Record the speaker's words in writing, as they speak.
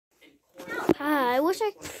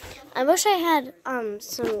wish I had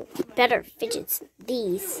some better fidgets than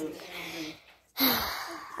these.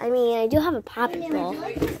 I mean, I do have a poppet ball.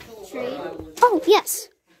 Trade? Oh yes,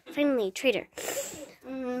 finally a trader.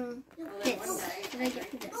 This. What did I get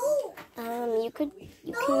for this?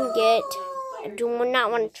 You can get. I do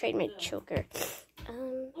not want to trade my choker.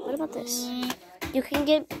 What about this? You can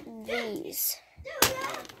get these.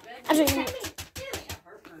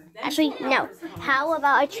 Actually, no. How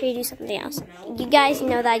about I trade you something else? You guys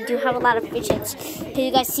know that I do have a lot of fidgets. Because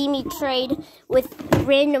you guys see me trade with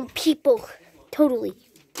random people. Totally.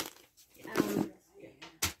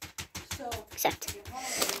 Except.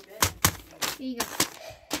 Here you go.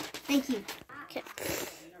 Thank you. Okay.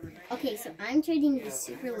 Okay, so I'm trading the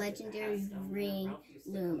super legendary ring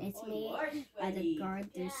loom. It's made by the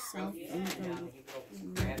guard themselves in the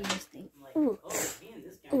weirdest thing. Ooh,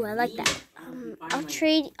 I like that. I'll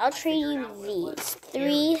trade you these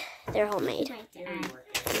 3. They're homemade.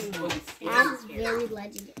 This is very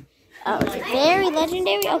legendary. Oh, is it very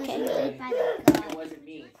legendary? Okay. Made by the god.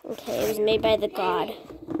 Okay, it was made by the god.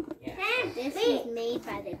 This is made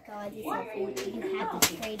by the god itself, and you have to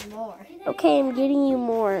trade more. Okay, I'm getting you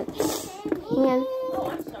more. Hang on.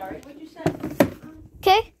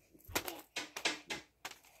 Okay.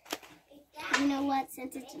 You know what?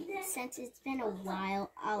 Since it's been a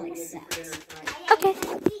while, I'll accept. Okay.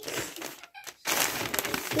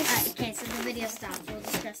 Okay, so the video stopped. We'll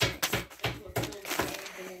discuss next.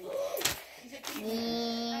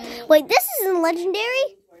 Wait, this isn't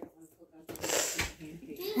legendary?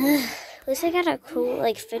 At least I got a cool,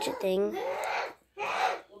 like, fidget thing.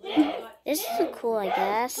 This is cool, I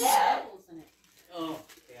guess.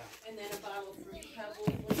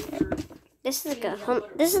 This is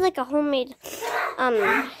like a homemade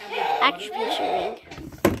acupuncture ring.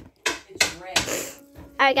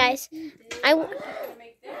 All right, guys.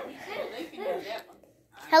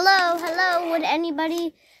 Hello.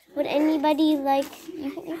 Would anybody like?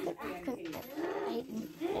 You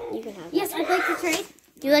can have. Yes, I'd like to trade.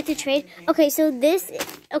 You like to trade? Okay, so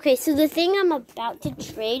the thing I'm about to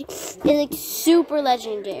trade is like super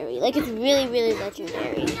legendary. Like it's really, really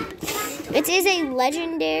legendary. It is a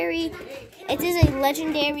legendary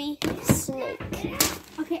snake.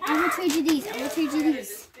 Okay, I will trade you these.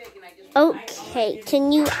 Okay,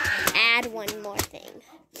 can you add one more thing?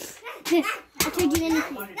 I'll trade you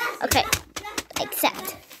anything. Okay,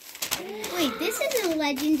 accept. Wait, this isn't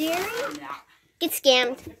legendary. Get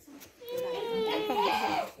scammed.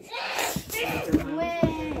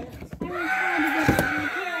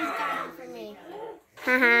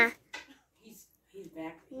 Haha.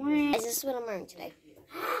 Is this what I'm wearing today?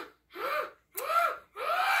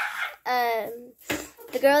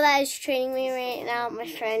 The girl that is training me right now, my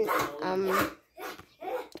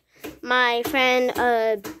friend,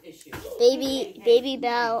 Baby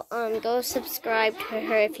Belle, go subscribe to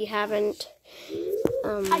her if you haven't.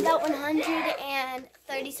 I got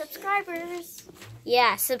 130 subscribers.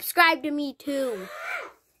 Yeah, subscribe to me too.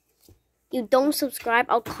 You don't subscribe,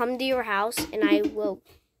 I'll come to your house and I will.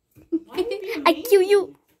 I kill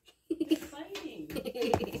you.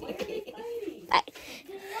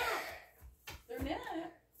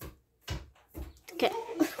 Okay.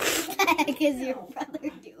 Because your brother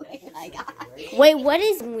doing. I got. Wait, what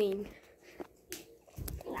is wing?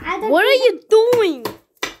 What are you doing?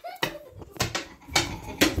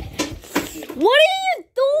 What are you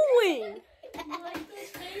doing?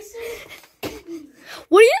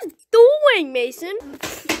 What are you doing, Mason?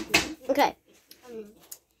 Okay.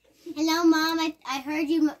 Hello, Mom. I heard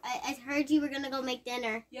you. I heard you were gonna go make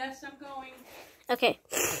dinner. Yes, I'm going. Okay.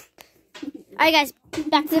 All right, guys.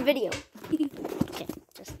 Back to the video. Okay.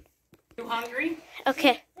 You hungry?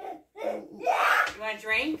 Okay. You want a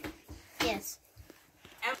drink? Yes.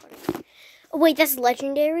 Oh, wait, that's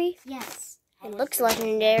legendary? Yes. It looks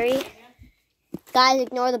legendary. Guys,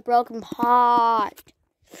 ignore the broken pot.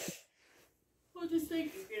 Well, just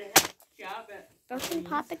think you're gonna have a job at. Broken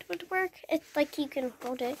poppet would work. It's like you can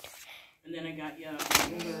hold it. And then I got you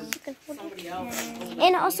can hold somebody else.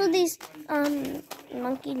 And also these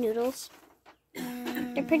monkey noodles.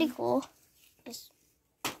 They're pretty cool. Just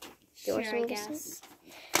Sure, I guess.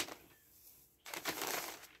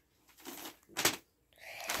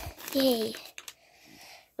 Yay.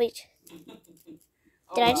 Wait.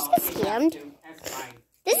 Did I just get scammed? That's fine.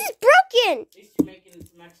 This is broken! At least you're making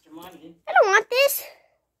some extra money. I don't want this.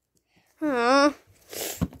 Huh.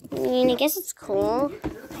 I mean, I guess it's cool.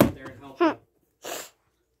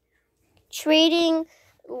 Trading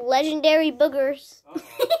legendary boogers.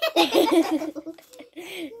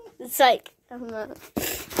 It's like,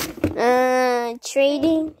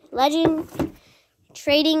 trading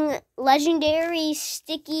trading legendary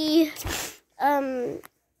sticky What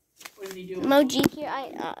is he doing? emoji here.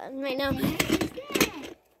 Right now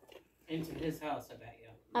Into his house, I bet you.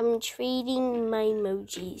 I'm trading my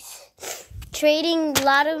emojis. Trading a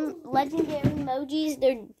lot of legendary emojis.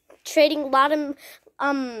 They're trading a lot of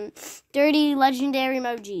dirty legendary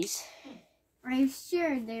emojis. Are you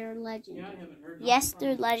sure they're Yeah, I legendary? haven't heard Yes, nothing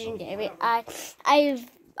they're from him. legendary.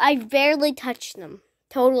 I've barely touched them.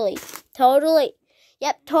 Totally.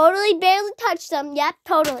 Yep, totally barely touched them. Yep,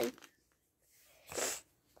 totally.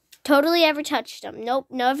 Totally ever touched them. Nope,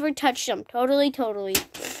 never touched them. Totally. Take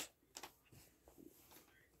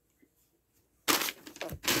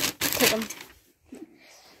them.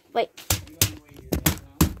 Wait.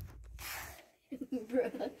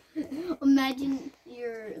 Bruh. Imagine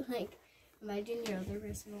your other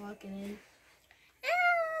person walking in.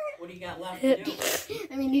 What do you got left to do?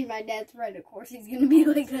 I mean, he's my dad's friend. Of course, he's gonna be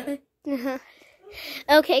like that.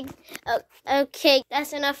 Okay. Okay,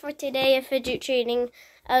 that's enough for today of fidget trading.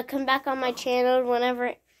 Come back on my channel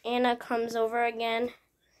whenever Anna comes over again.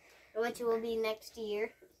 Which will be next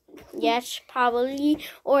year. Yes, probably.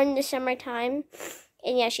 Or in the summertime.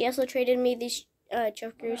 And yeah, she also traded me these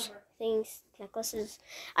chokers things, necklaces.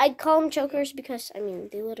 I'd call them chokers because, I mean,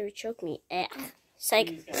 they literally choke me.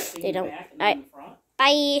 Psych. They don't. Alright.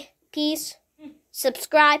 Bye. Peace.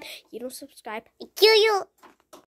 Subscribe. You don't subscribe. I kill you.